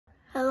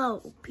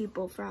Hello,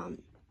 people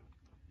from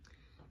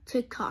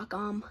TikTok.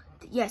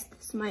 Yes,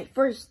 this is my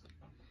first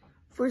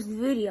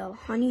video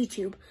on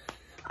YouTube.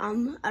 I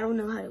don't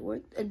know how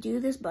to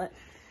do this, but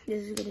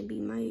this is gonna be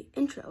my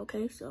intro.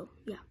 Okay, so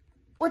yeah.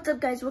 What's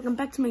up, guys? Welcome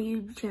back to my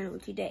YouTube channel.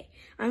 Today,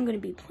 I'm gonna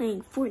be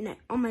playing Fortnite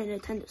on my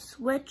Nintendo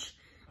Switch.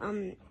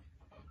 I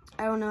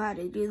don't know how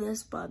to do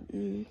this, but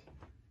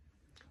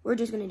we're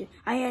just gonna do.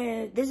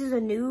 This is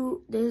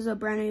a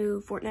brand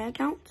new Fortnite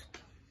account,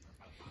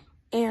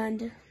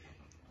 and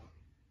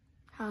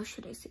how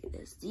should I say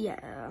this?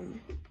 Yeah,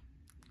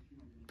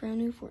 brand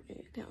new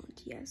Fortnite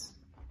account, yes.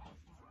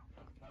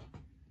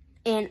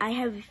 And I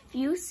have a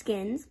few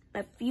skins,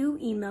 a few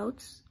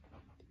emotes,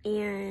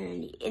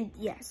 and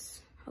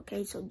yes.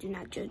 Okay, so do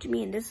not judge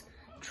me. And this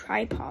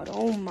tripod,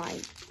 oh my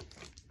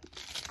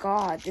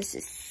god, this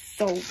is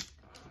so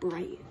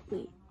bright.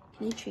 Wait,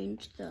 can you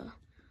change the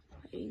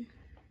lighting?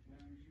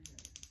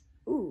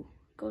 Ooh,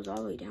 goes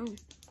all the way down.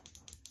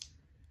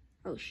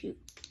 Oh shoot,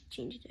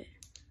 changed it.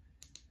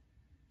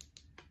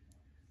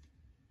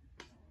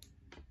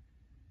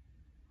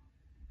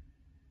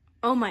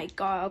 Oh my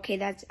god, okay,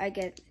 this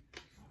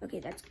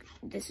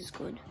is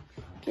good.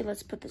 Okay,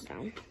 let's put this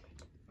down.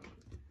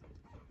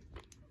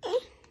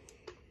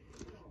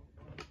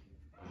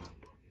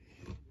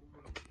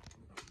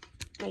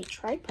 My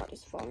tripod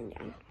is falling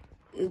down.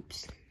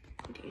 Oops.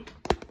 Okay.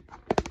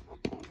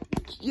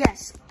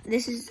 Yes,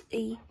 this is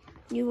a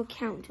new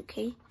account,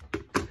 okay?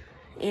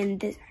 And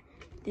this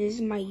is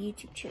my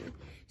YouTube channel.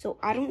 So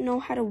I don't know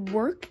how to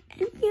work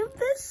any of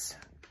this,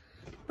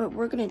 but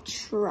we're gonna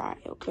try,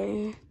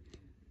 okay?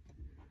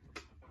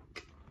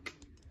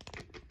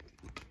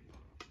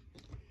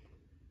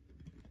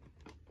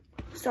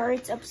 Sorry,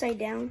 it's upside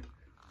down.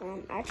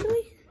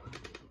 Actually,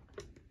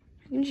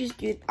 I can just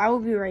do it. I will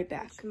be right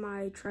back.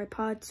 My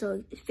tripod,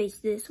 so it faces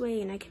this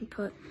way, and I can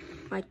put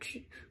my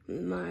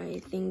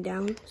thing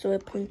down, so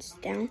it points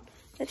down.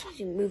 Let's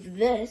just move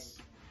this.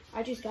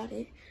 I just got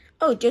it.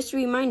 Oh, just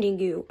reminding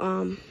you.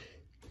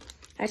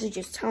 Actually,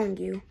 just telling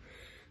you.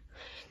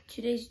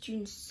 Today's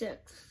June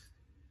 6th.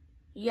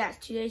 Yes,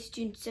 today's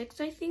June 6th,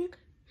 I think.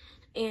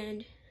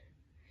 And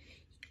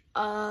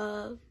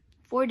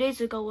 4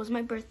 days ago was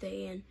my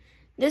birthday, and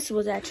this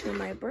was actually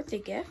my birthday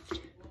gift.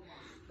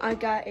 I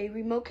got a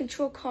remote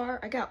control car.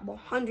 I got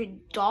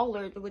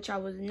 $100, which I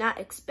was not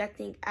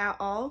expecting at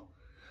all.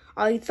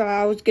 I thought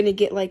I was gonna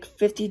get like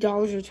 $50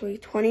 or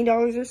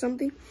 $20 or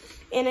something.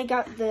 And I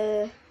got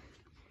the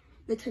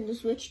Nintendo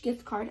Switch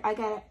gift card. I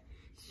got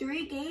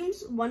 3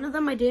 games. One of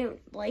them I didn't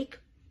like.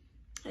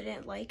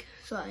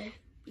 So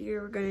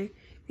we're gonna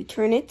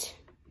return it.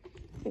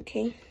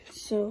 Okay,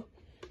 so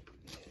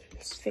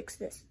let's fix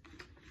this.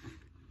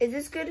 Is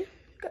this good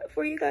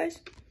for you guys?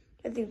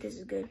 I think this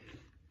is good.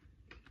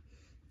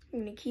 I'm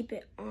gonna keep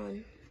it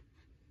on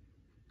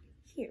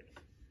here.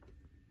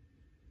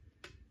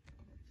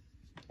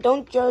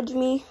 Don't judge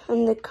me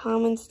in the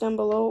comments down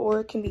below,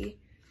 or it can be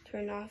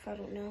turned off, I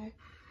don't know.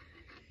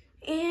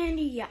 And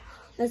yeah,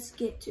 let's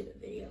get to the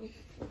video.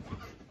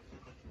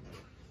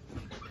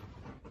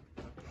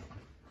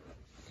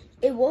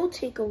 It will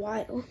take a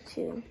while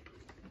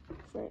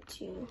for it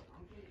to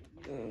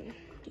do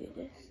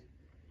this.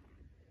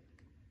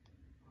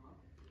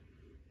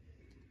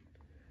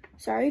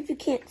 Sorry if you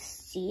can't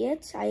see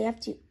it. I have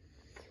to.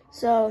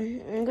 So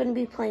I'm gonna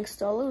be playing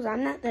solos.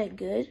 I'm not that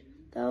good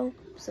though.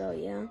 So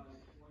yeah.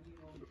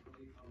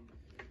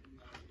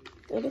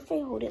 What if I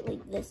hold it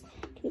like this?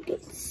 Can you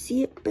guys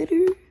see it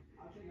better?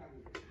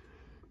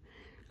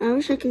 I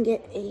wish I can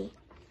get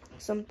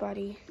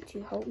somebody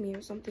to help me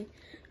or something.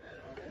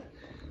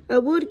 I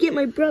would get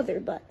my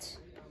brother, but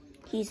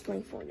he's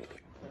playing Fortnite.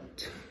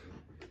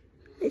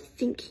 I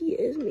think he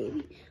is,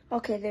 maybe.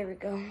 Okay, there we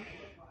go.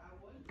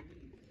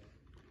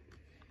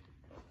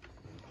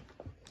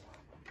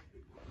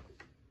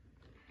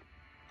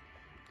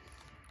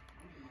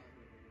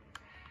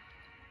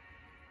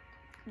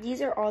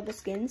 These are all the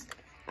skins.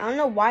 I don't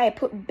know why I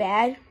put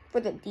bad for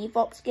the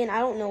default skin. I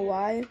don't know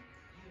why.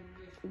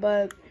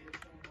 But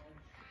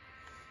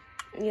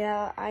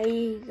yeah,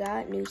 I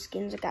got new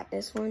skins. I got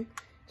this one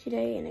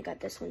today, and I got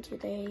this one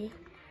today.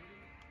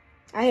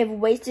 I have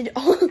wasted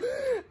all.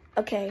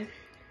 Okay.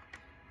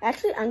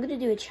 Actually, I'm going to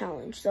do a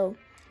challenge. So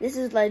this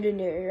is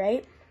legendary,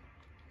 right?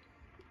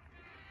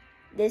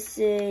 This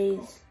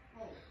is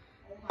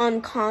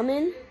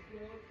uncommon.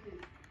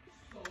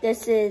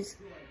 This is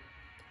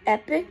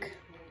epic.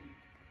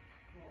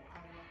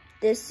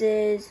 This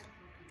is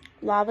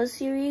lava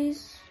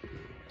series,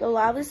 the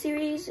lava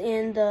series,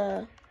 and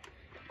the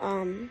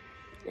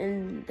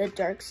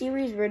dark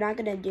series we're not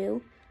gonna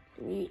do,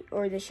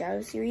 or the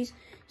shadow series.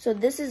 So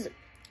this is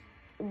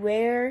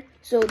rare.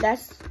 So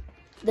that's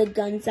the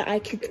guns that I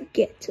could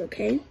get.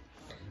 Okay.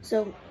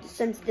 So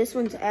since this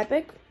one's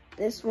epic,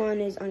 this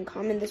one is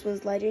uncommon. This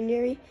one's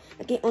legendary.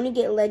 I can only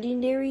get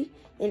legendary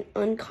and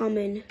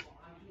uncommon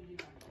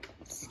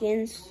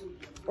skins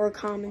or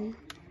common.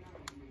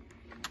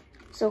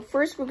 So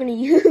first we're gonna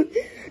use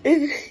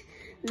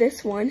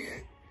this one.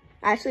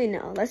 Actually,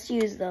 no, let's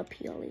use the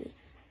PLE.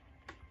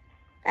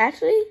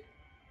 Actually,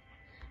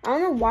 I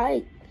don't know why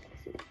I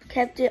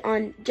kept it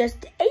on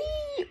just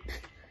Ape.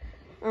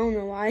 I don't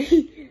know why,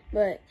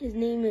 but his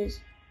name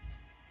is,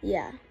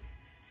 yeah.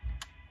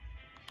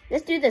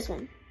 Let's do this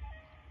one.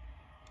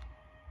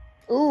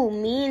 Ooh,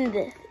 me and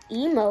the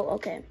emo.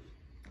 Okay,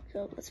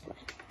 so let's play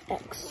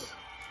X.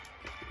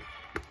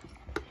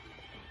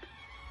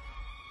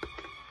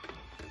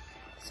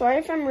 Sorry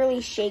if I'm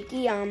really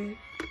shaky. Let me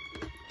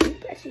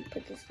actually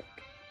put this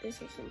like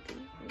this or something.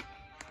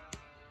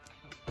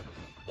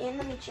 And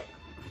let me check.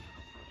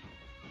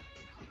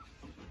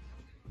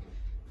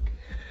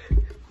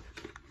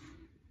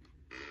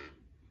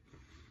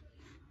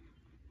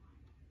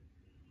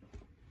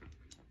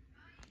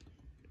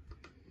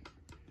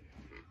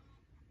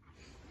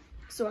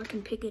 So I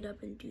can pick it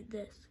up and do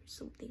this or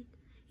something.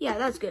 Yeah,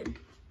 that's good.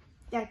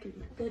 That can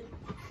be good.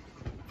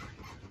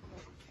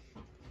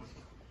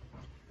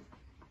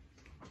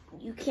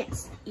 You can't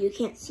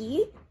see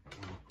it?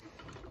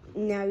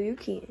 Now you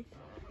can.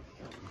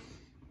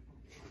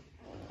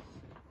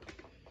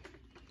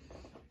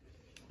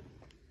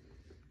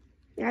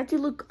 I have to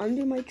look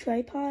under my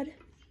tripod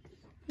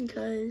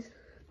because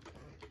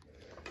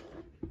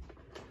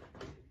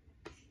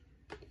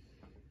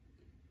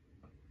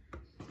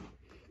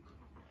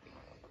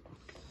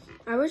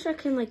I wish I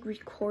can like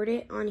record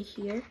it on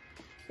here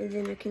and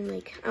then I can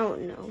like, I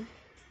don't know.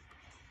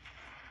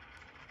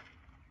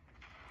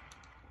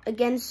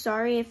 Again,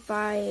 sorry if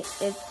the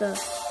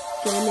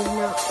game is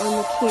not on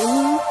the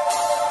camera.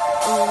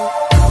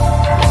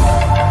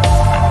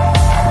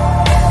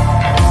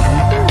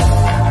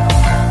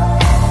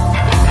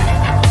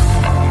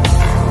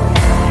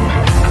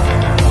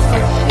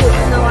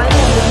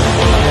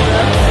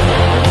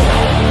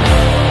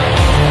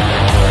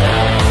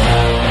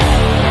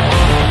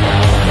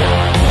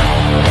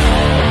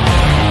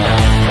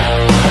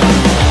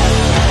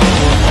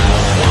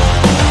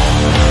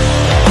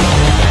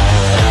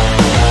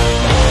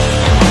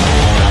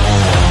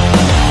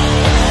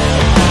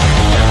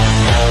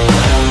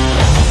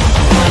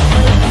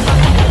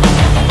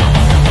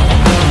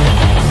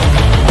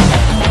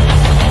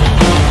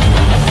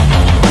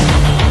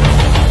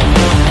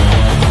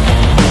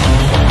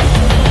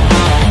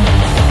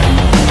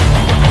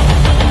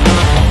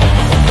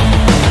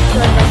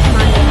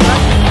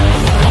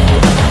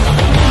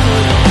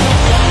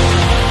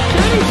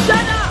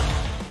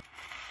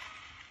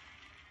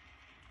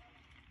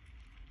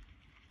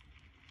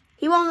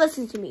 He won't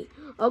listen to me.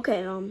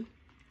 Okay, oh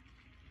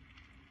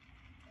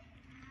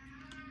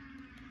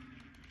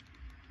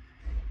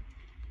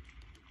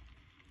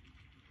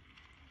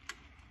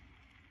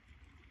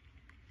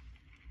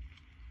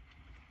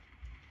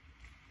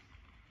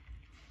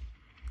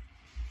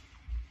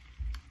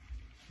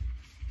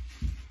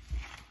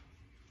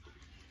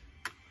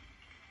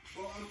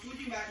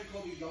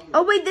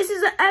wait, this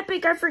is an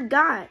epic, I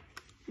forgot.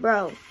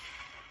 Bro.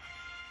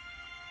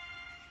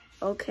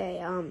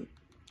 Okay,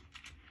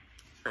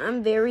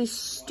 I'm very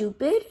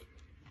stupid.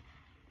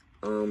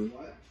 I'm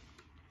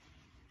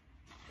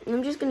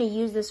just gonna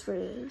use this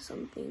for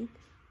something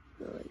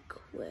really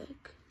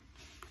quick.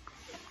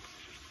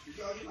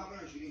 No, I'm not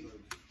using it.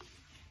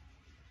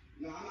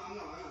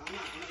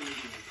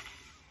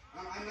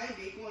 I'm not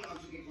game 1, I'm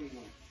just game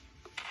 21.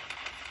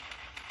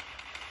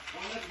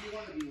 Unless you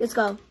want to be. Let's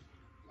go.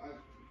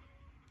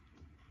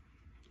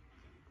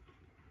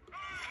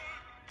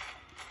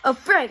 Oh,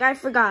 frick, I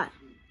forgot.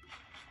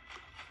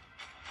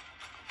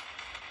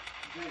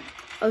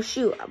 Oh,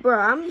 shoot. Bro,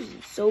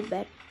 I'm so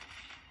bad.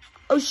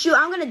 Oh, shoot.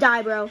 I'm gonna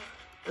die, bro.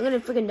 I'm gonna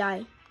freaking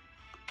die.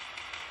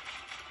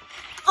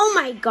 Oh,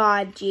 my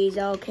God. Jeez.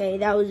 Okay,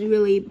 that was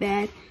really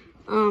bad.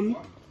 My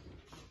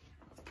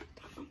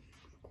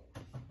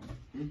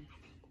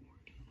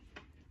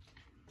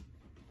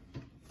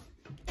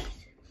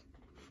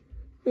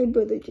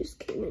brother just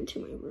came into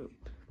my room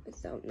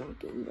without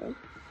knocking, bro.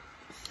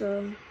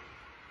 So,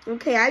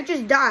 okay, I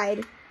just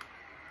died.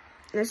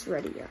 Let's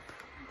ready up.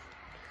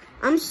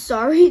 I'm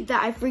sorry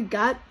that I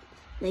forgot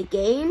the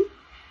game,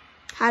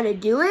 how to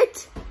do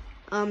it.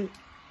 I'm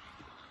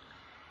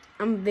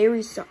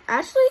very sorry.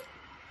 Actually,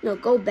 no,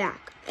 go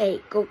back.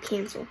 Hey, go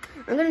cancel.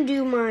 I'm gonna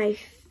do my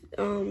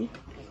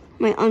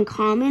my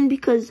uncommon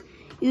because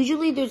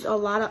usually there's a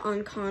lot of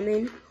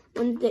uncommon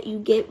ones that you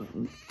get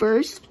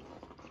first.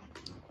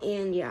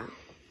 And yeah,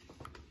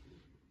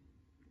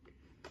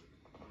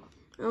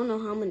 I don't know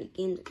how many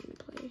games I can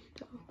play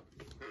though.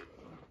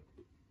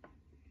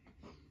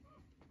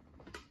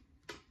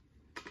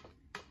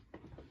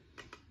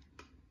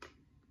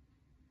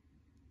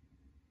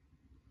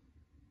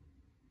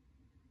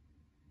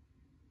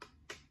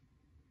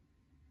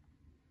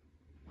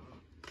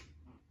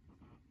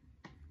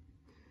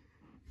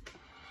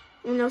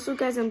 And also,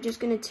 guys, I'm just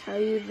gonna tell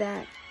you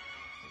that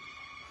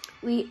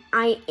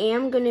I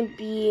am gonna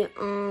be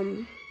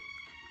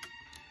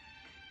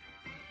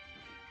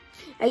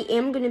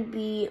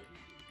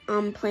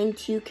playing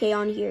 2K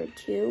on here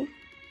too.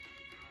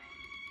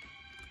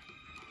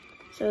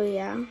 So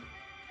yeah,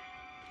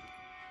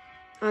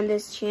 on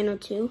this channel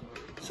too.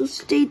 So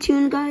stay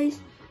tuned, guys.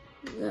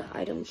 The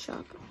item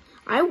shop.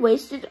 I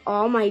wasted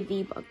all my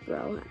V-Bucks,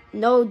 bro.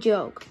 No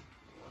joke.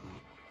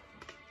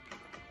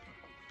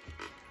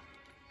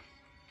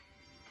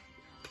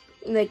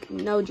 Like,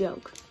 no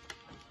joke.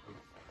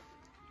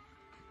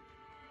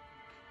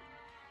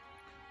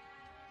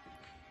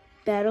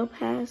 Battle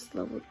Pass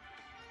level.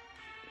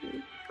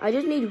 I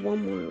just need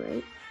one more,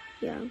 right?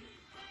 Yeah.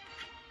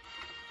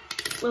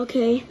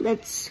 Okay,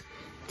 let's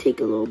take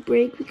a little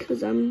break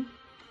because I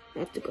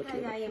have to go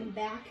to. I am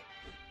back.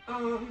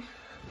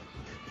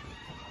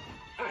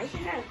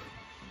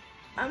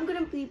 I'm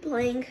gonna be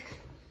playing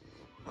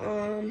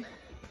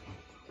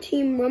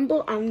Team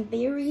Rumble. I'm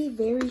very,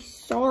 very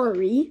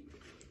sorry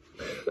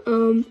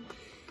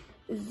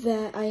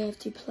that I have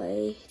to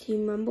play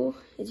Team Rumble.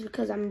 It's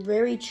because I'm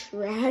very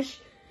trash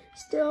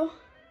still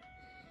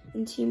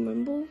in Team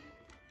Rumble.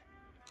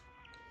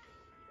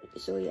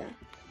 So yeah,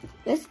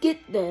 let's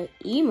get the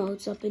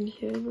emotes up in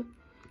here.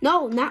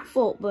 No, not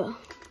full, but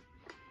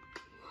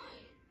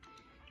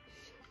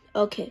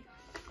okay.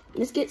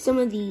 Let's get some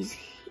of these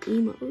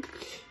emotes,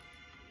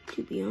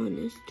 to be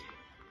honest.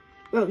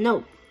 Bro,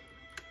 no.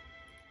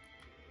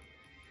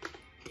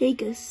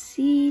 Take a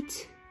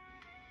seat.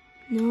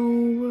 No,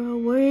 bro,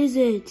 where is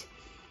it?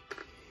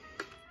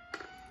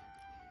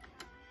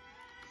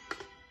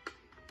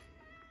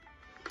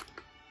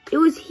 It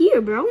was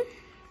here, bro.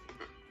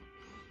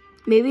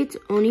 Maybe it's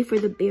only for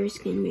the bear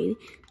skin, maybe.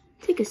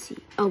 Take a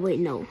seat. Oh, wait,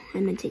 no. I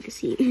meant take a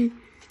seat.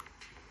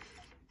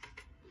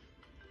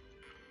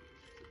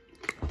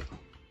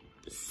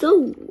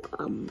 So,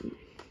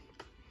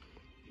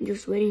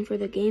 just waiting for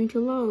the game to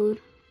load.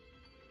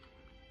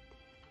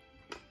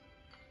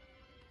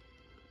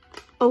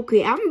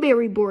 Okay, I'm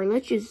very bored.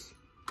 Let's just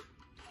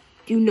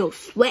do no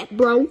sweat,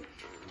 bro.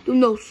 Do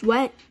no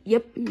sweat.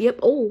 Yep.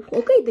 Oh,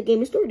 okay, the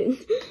game is starting.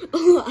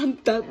 Oh,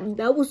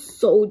 that was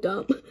so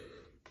dumb.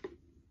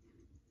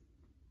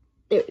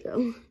 There we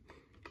go.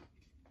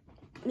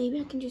 Maybe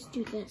I can just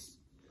do this.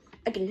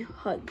 I can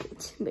hug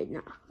it, but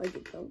not hug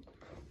it though.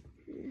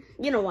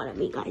 You know what I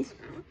mean, guys.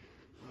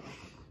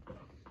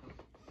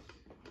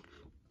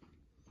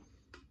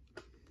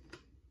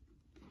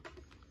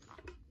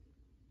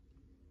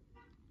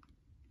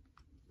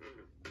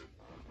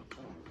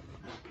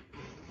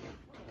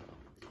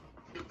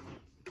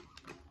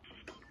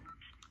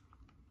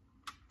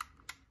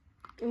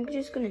 I'm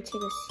just gonna take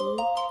a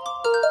seat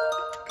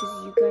because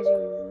you guys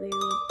are very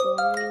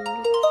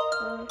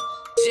boring.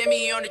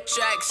 Jimmy on the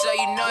track, so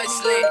you know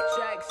it's lit.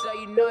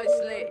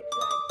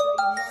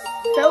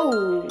 So,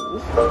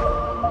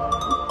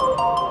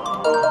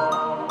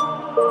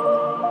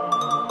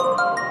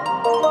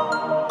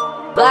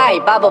 Fly,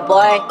 bubble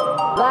boy.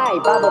 Fly,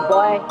 bubble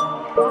boy.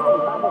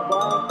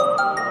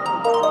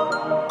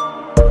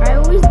 I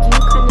always do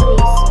kind of a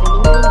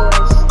spinning thing where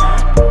I stop.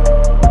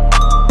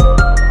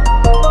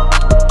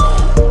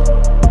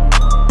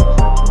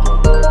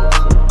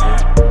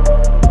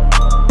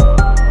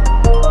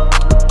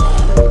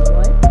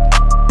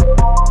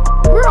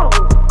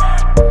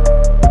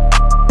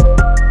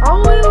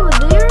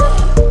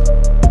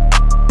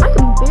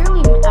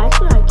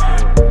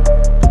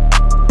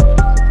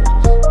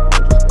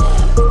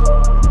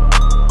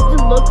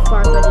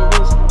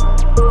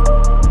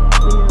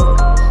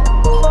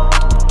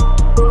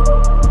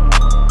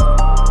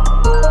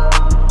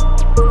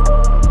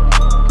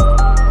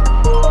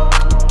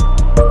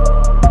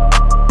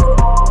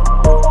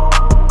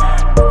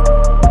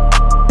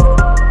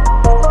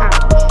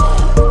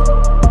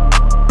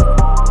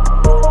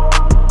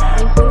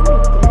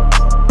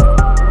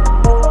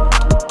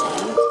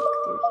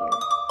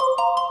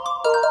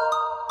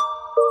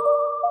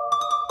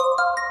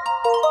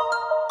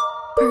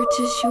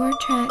 Purchase your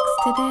tracks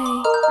today.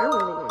 I'm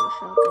really going to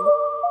shopping.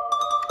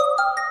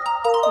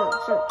 Oh,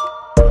 search.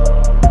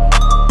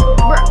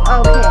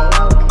 Okay.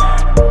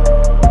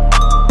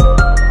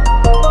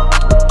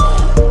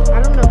 I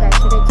don't know, guys.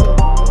 Should I take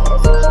this or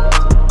should I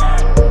take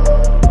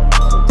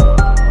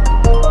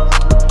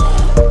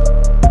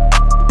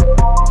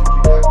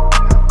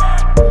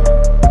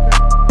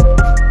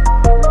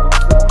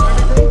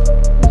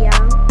Yeah.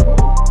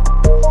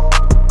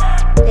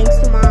 Thanks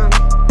to Mom.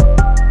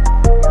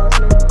 That was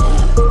my mom.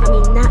 I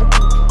mean, not.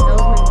 That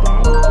was my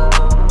daddy.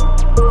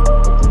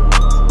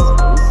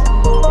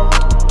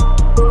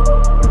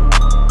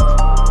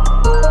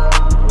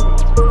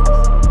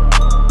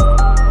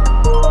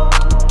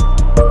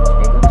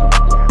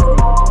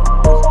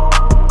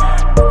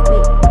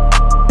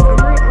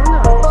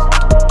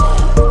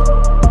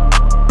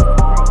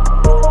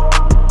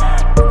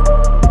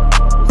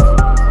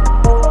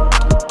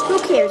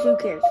 Who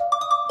cares?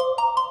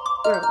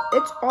 Bro,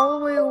 it's all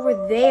the way over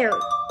there.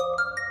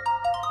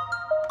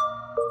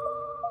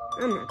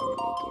 I'm not gonna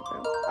make it, bro.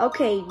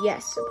 Okay,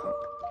 yes, a pump.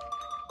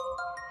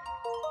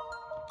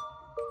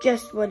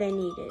 Just what I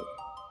needed.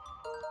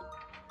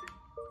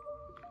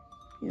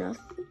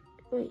 Nothing?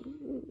 Wait,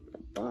 a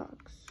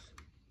box.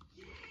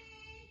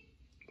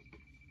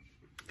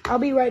 I'll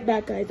be right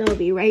back, guys. I'll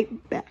be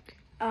right back.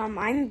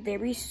 I'm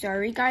very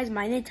sorry, guys.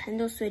 My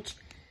Nintendo Switch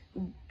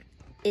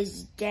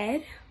is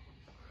dead.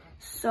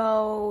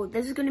 So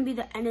this is gonna be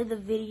the end of the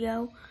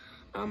video.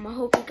 I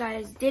hope you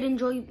guys did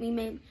enjoy.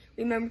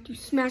 Remember to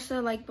smash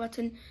that like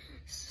button,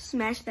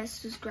 smash that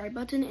subscribe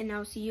button, and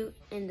I'll see you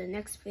in the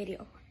next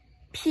video.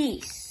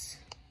 Peace.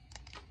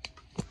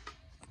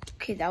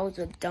 Okay, that was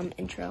a dumb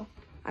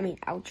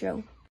outro.